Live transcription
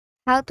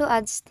How to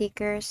add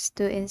stickers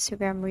to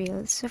Instagram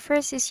Reels. So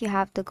first is you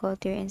have to go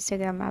to your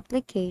Instagram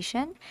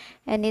application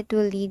and it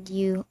will lead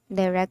you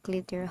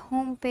directly to your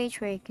homepage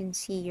where you can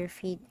see your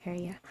feed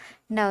area.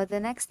 Now, the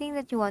next thing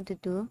that you want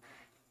to do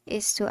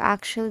is to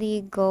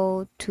actually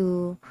go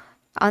to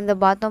on the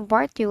bottom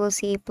part, you will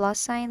see a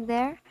plus sign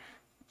there.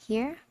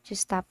 Here,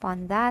 just tap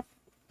on that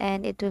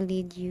and it will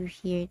lead you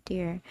here to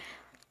your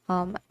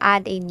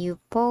add a new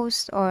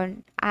post or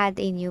add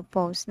a new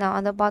post. Now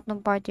on the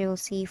bottom part you'll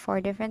see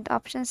four different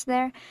options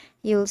there.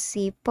 You'll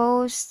see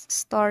post,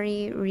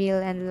 story, reel,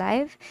 and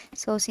live.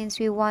 So since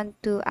we want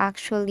to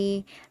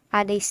actually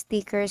add a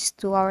stickers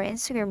to our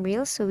Instagram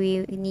reel, so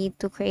we need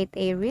to create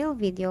a reel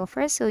video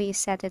first, so you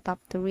set it up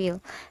to reel.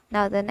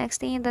 Now the next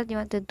thing that you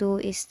want to do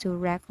is to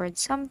record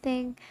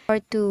something or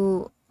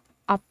to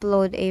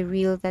upload a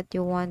reel that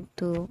you want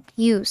to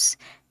use.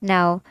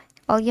 Now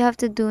all you have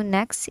to do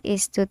next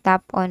is to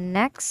tap on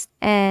next,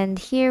 and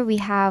here we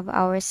have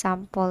our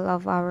sample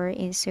of our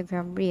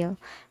Instagram reel.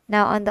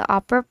 Now on the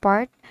upper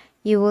part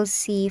you will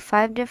see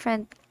five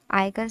different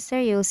icons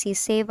there. You'll see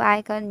save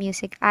icon,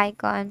 music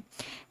icon,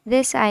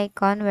 this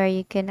icon where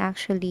you can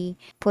actually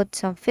put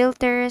some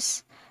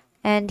filters,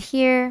 and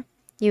here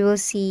you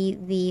will see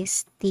the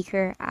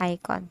sticker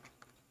icon.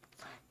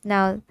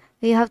 Now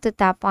you have to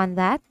tap on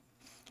that,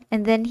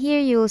 and then here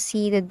you'll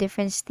see the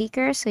different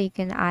stickers, so you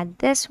can add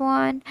this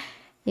one,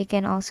 you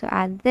can also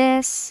add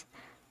this,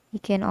 you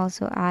can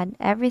also add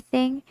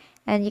everything,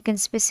 and you can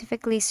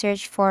specifically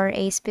search for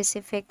a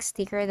specific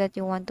sticker that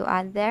you want to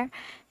add there.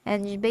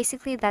 And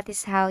basically that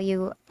is how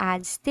you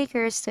add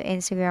stickers to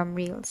Instagram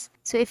Reels.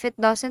 So if it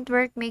doesn't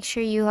work, make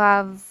sure you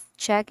have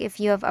check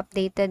if you have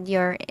updated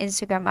your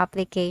Instagram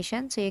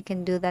application, so you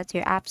can do that to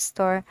your App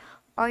Store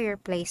or your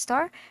Play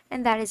Store.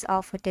 And that is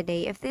all for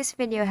today. If this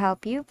video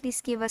helped you,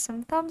 please give us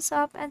some thumbs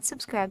up and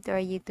subscribe to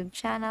our YouTube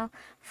channel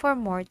for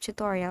more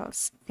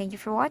tutorials. Thank you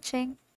for watching.